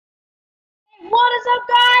What is up,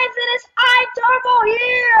 guys? It is iTurbo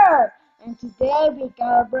here, and today we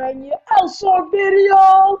got a brand new Elsword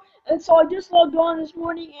video. And so I just logged on this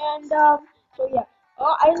morning, and so yeah,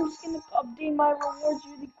 I'm just gonna update my rewards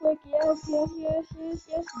really quick. Yes.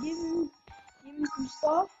 Give me some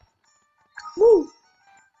stuff. Woo!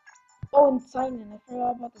 Oh, and sign in. I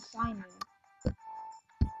forgot about the sign in.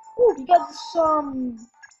 Ooh, we got some.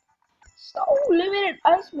 Oh, limited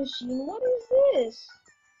ice machine. What is this?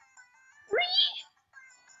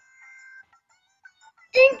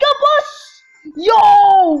 Incubus!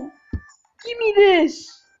 Yo! Give me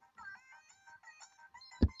this!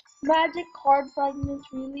 Magic card fragments,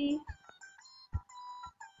 really?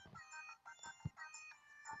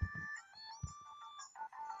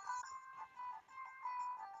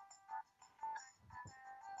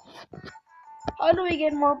 How do we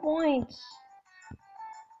get more points?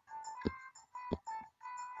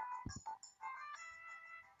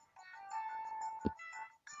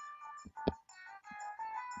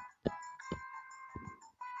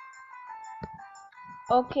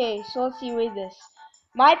 Okay, so let's see, read this.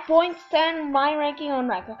 My points 10, my ranking on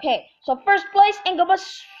rank. Okay, so first place,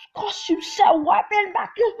 Incubus costume set weapon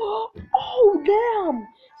back. Oh, damn!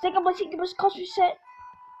 Second place, Incubus costume set.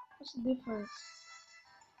 What's the difference?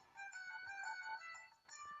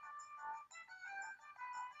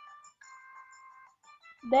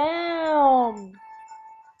 Damn!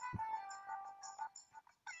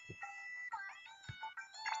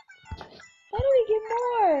 How do we get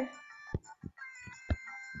more?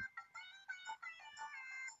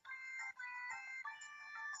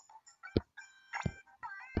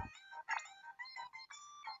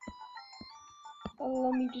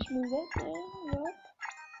 Let me just move it. Yeah, yep.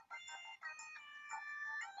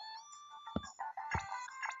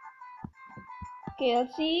 Okay,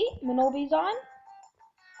 let's see. Minobi's on.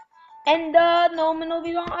 And no,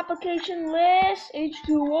 Minobi's on application list.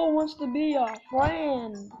 H2O wants to be a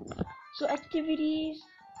friend. So activities.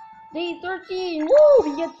 Day 13. Woo!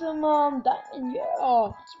 We get some diamond. Yeah,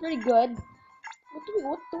 it's pretty good.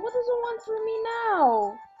 What does it want from me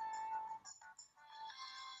now?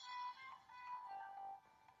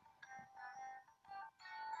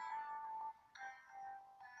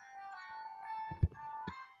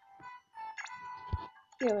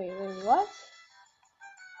 Okay, wait, what?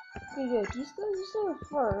 Okay, good. He's still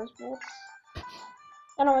first, but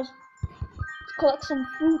anyways, let's collect some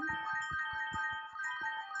fruit.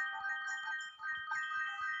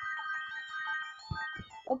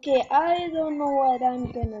 Okay, I don't know what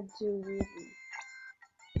I'm gonna do really.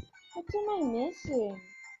 What am I missing?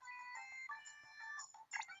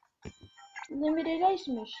 Limited ice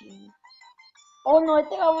machine. Oh no, I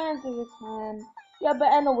think I went into the clan. Yeah,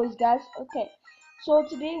 but anyways, guys. Okay, so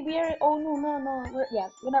today we are. Oh no. Yeah,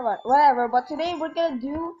 whatever. But today we're gonna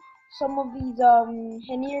do some of these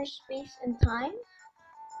linear space and time.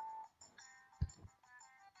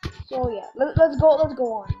 So yeah, let's go. Let's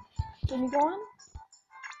go on. Can we go on?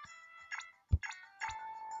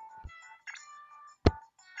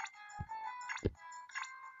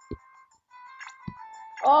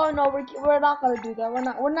 Oh no, we're not gonna do that. We're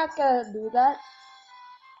not gonna do that.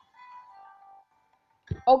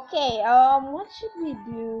 Okay. What should we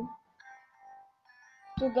do?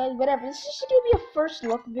 So guys, whatever. This is gonna be a first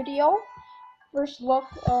look video. First look.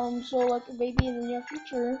 So like maybe in the near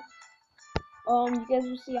future, you guys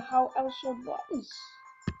will see how Elsword was.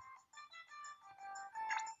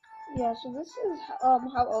 Yeah. So this is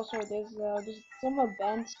how Elsword is. There's some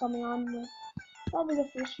events coming on with probably the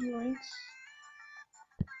first few ranks.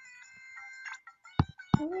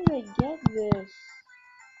 How did I get this?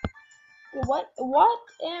 What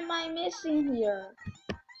am I missing here?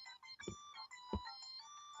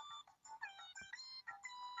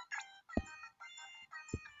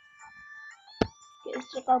 Okay,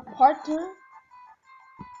 let's check our partner.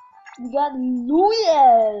 We got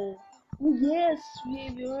Louis. Yes,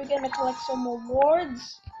 we're gonna collect some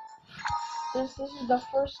awards. This is the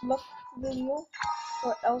first look video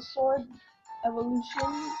for Elsword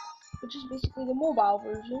Evolution, which is basically the mobile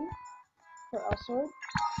version for Elsword.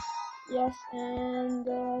 Yes, and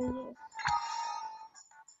yes.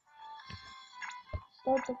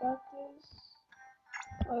 Start the practice.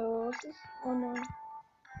 Oh, what's this? Oh no.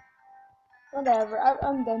 Whatever,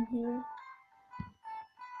 I'm done here.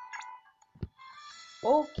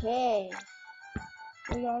 Okay.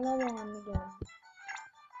 We got another one again.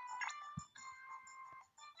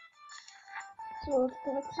 So let's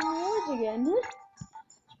collect some rewards again.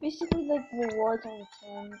 It's basically like rewards all the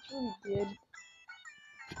time. It's really good.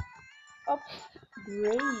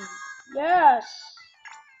 Upgrade. Yes!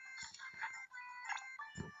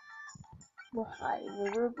 We're high.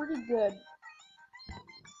 We're pretty good.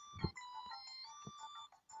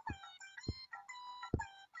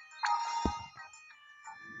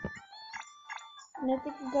 And I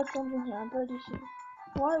think we got something here, I'm pretty sure.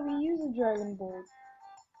 Why we use a dragon bolt?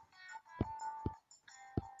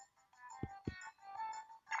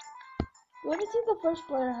 Let me see if the first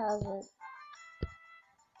player has it.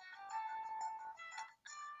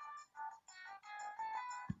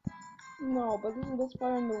 No, but this is the best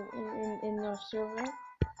player in our server.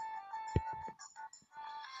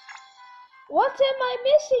 What am I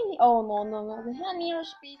missing? Oh no. The Hanier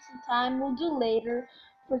Space and Time we'll do later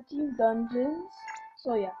for Team Dungeons.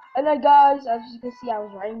 So yeah. And then guys, as you can see, I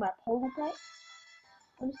was riding my polo pet.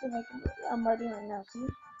 Let me see if I can. Yeah, I'm riding right now. See.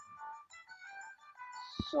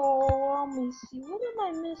 So let me see. What am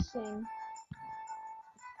I missing?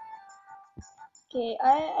 Okay,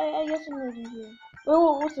 I guess I'm ready here. Wait,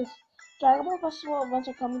 what's this? Dragon Ball Festival events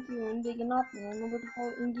are coming to you and they cannot be. Remember to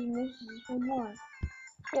follow in-game messages for more.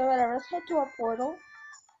 Okay, whatever. Let's head to our portal.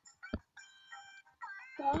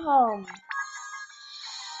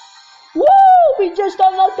 Woo! We just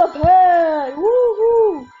unlocked the pet!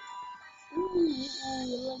 Woohoo!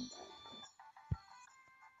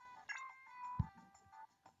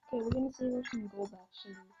 Okay, we're gonna save up some gold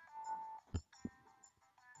actually.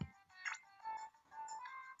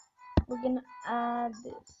 We're gonna add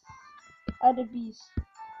this. Add a beast.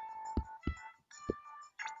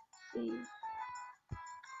 See.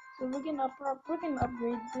 So we're gonna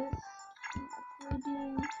upgrade this.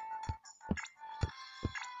 Upgrading.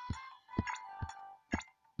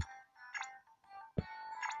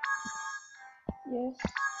 Yes.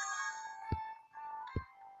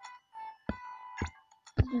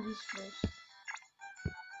 Let's do this first.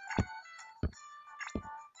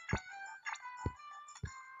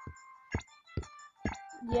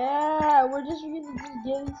 Yeah, we're just really just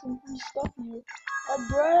getting some free stuff here.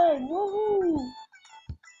 Alright, woohoo!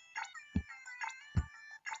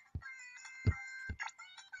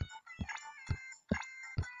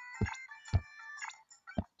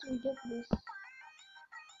 So we get this.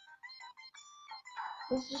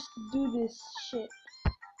 Let's just do this shit.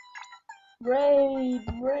 Raid.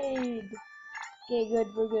 Okay, good,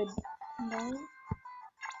 we're good. Nine.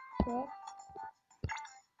 Okay.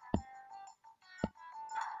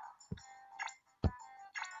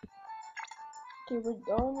 Okay, we're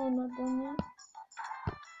done. We're not done yet.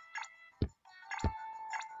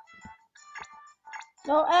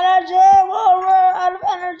 No energy! Whoa, we're out of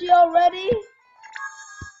energy already!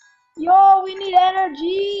 Yo, we need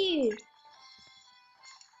energy!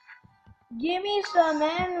 Give me some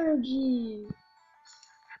energy!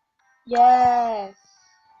 Yes!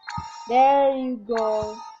 There you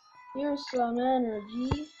go. Here's some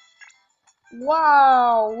energy.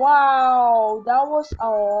 Wow, that was a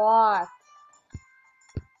lot.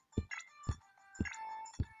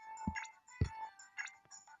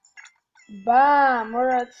 Bam, we're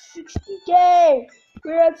at 60k.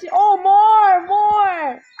 We're at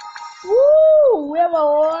more. Woo, we have a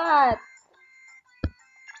lot.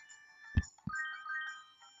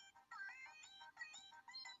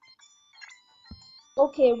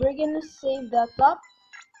 Okay, we're gonna save that up.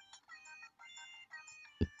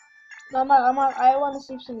 No, I want to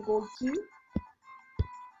save some gold too.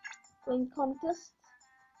 Playing contest.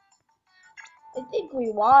 I think we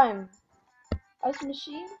won. Ice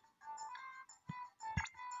machine.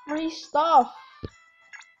 Free stuff.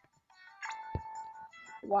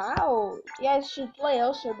 Wow. You guys should play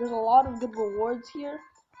also. There's a lot of good rewards here.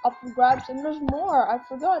 Up for grabs. And there's more. I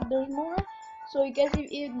forgot. There's more. So you guys,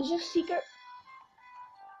 there's a secret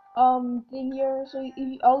thing here. So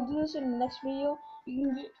I'll do this in the next video. You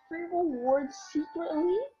can get free rewards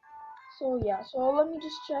secretly. So yeah. So let me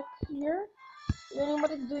just check here. If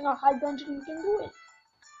anybody's doing a high dungeon, you can do it.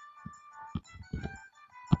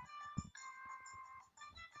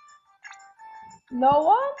 No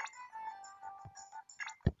one?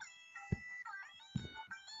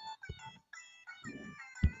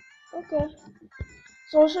 Okay.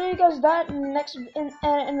 So I'll show you guys that in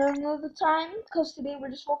another time, because today we're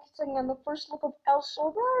just focusing on the first look of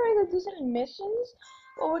Elsword. We're not really gonna do some missions,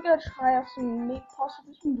 but we're gonna try out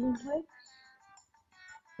possibly some gameplay.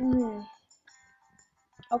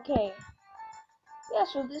 Okay. Yeah.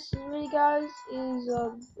 So this really, guys, is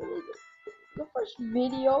really the first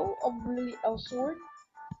video of really Elsword.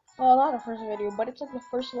 Well, not the first video, but it's like the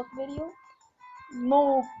first look video.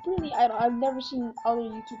 No, really, I've never seen other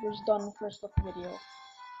YouTubers done the first look video.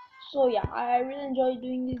 So yeah, I really enjoy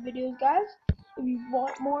doing these videos, guys. If you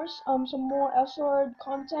want more, some more Elsword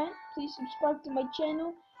content, please subscribe to my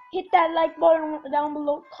channel. Hit that like button down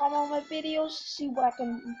below. Comment on my videos, see what I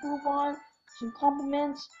can improve on. Some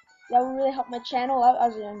compliments. That will really help my channel out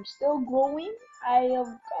as I'm still growing.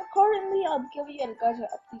 Currently, I'll give you guys an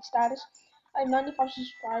update status. I have 95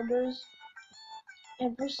 subscribers.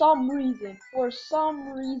 And for some reason,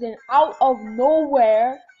 out of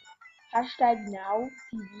nowhere, hashtag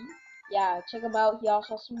NAOTV. Yeah, check him out. He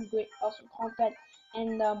also has some great, awesome content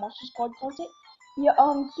and Monster Squad content. He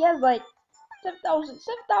has like 7,000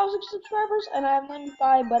 subscribers, and I have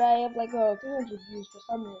 95, but I have like 300 views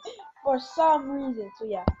for some reason. So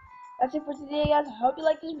yeah, that's it for today, guys. I hope you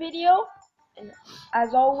like this video, and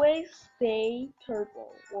as always, stay turbo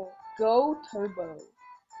or go turbo.